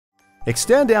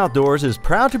Xtend Outdoors is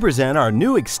proud to present our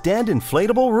new Xtend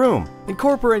Inflatable Room,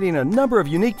 incorporating a number of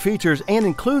unique features and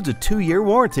includes a 2-year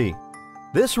warranty.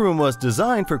 This room was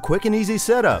designed for quick and easy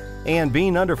setup, and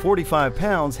being under 45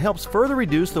 pounds helps further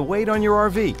reduce the weight on your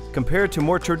RV compared to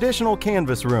more traditional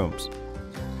canvas rooms.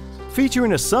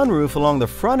 Featuring a sunroof along the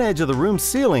front edge of the room's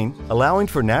ceiling, allowing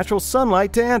for natural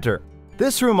sunlight to enter.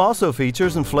 This room also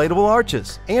features inflatable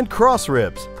arches and cross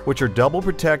ribs, which are double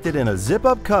protected in a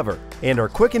zip-up cover and are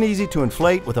quick and easy to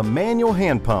inflate with a manual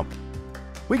hand pump.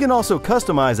 We can also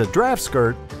customize a draft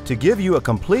skirt to give you a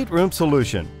complete room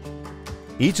solution.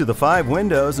 Each of the 5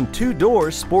 windows and 2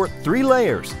 doors sport 3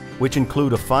 layers, which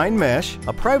include a fine mesh,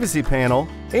 a privacy panel,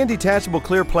 and detachable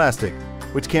clear plastic,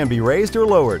 which can be raised or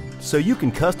lowered so you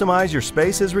can customize your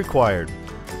space as required.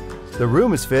 The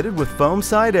room is fitted with foam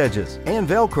side edges and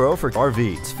Velcro for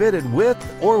RVs fitted with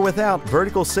or without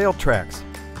vertical sail tracks.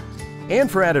 And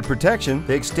for added protection,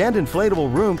 the Xtend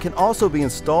Inflatable Room can also be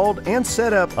installed and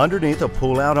set up underneath a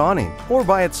pull-out awning or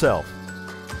by itself.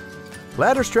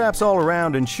 Ladder straps all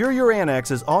around ensure your annex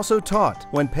is also taut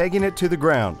when pegging it to the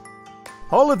ground.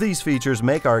 All of these features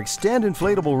make our Xtend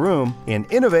Inflatable Room an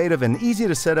innovative and easy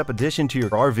to set up addition to your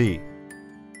RV.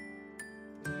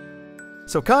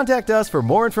 So contact us for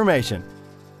more information.